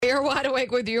We are wide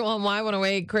awake with you on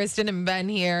Y108. Kristen and Ben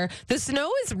here. The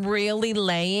snow is really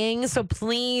laying, so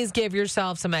please give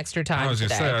yourself some extra time. I was going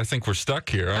to today. say, I think we're stuck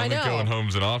here. I don't think going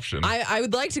home's an option. I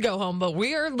would like to go home, but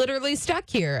we are literally stuck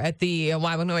here at the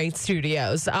Y108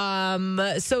 studios.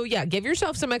 So, yeah, give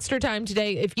yourself some extra time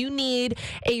today. If you need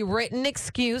a written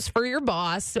excuse for your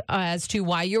boss as to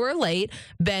why you were late,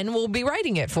 Ben will be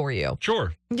writing it for you.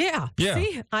 Sure. Yeah.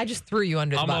 See, I just threw you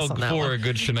under the bus on that I'm all one. for a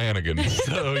good shenanigan,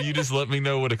 so you just let me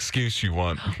know what excuse you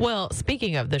want. Well,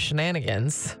 speaking of the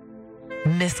shenanigans,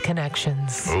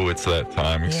 misconnections. Oh, it's that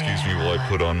time. Excuse me while I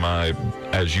put on my,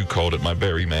 as you called it, my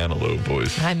Barry Manilow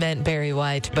voice. I meant Barry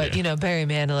White, but you know, Barry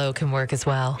Manilow can work as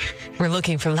well. We're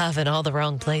looking for love in all the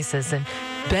wrong places. And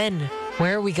Ben,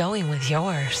 where are we going with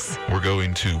yours? We're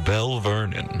going to Belle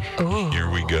Vernon. Ooh. Here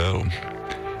we go.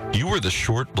 You were the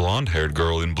short blonde-haired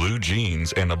girl in blue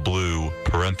jeans and a blue,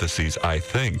 parentheses, I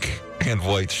think, and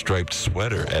white striped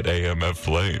sweater at AMF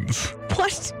Lanes.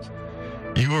 What?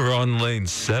 You were on lane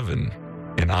 7,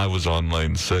 and I was on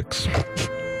lane 6.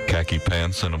 Khaki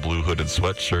pants and a blue hooded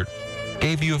sweatshirt.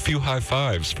 Gave you a few high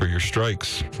fives for your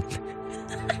strikes.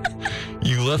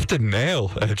 You left a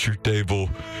nail at your table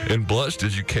and blushed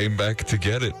as you came back to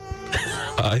get it.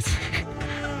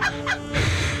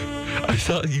 I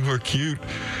thought you were cute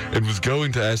and was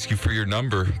going to ask you for your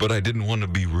number, but I didn't want to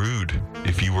be rude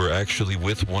if you were actually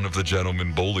with one of the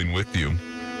gentlemen bowling with you.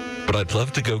 But I'd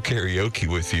love to go karaoke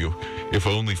with you, if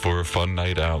only for a fun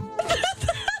night out.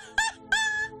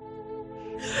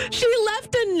 She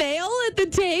left a nail at the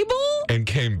table? And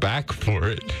came back for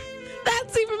it.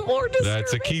 That's even more disturbing.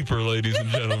 That's a keeper, ladies and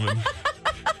gentlemen.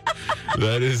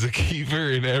 That is a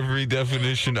keeper in every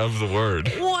definition of the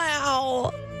word.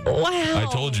 Wow. I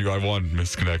told you I wanted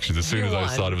misconnections. As soon as I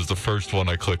saw it was the first one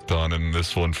I clicked on, and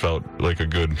this one felt like a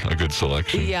good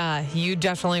selection. Yeah, you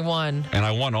definitely won. And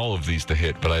I want all of these to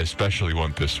hit, but I especially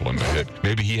want this one to hit.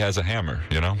 Maybe he has a hammer,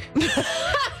 you know?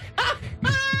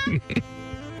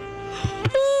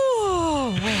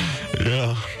 Oh, wow.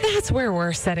 Yeah. That's where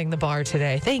we're setting the bar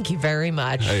today. Thank you very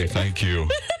much. Hey, thank you.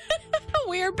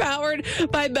 We are powered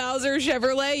by Bowser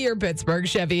Chevrolet, your Pittsburgh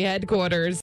Chevy headquarters.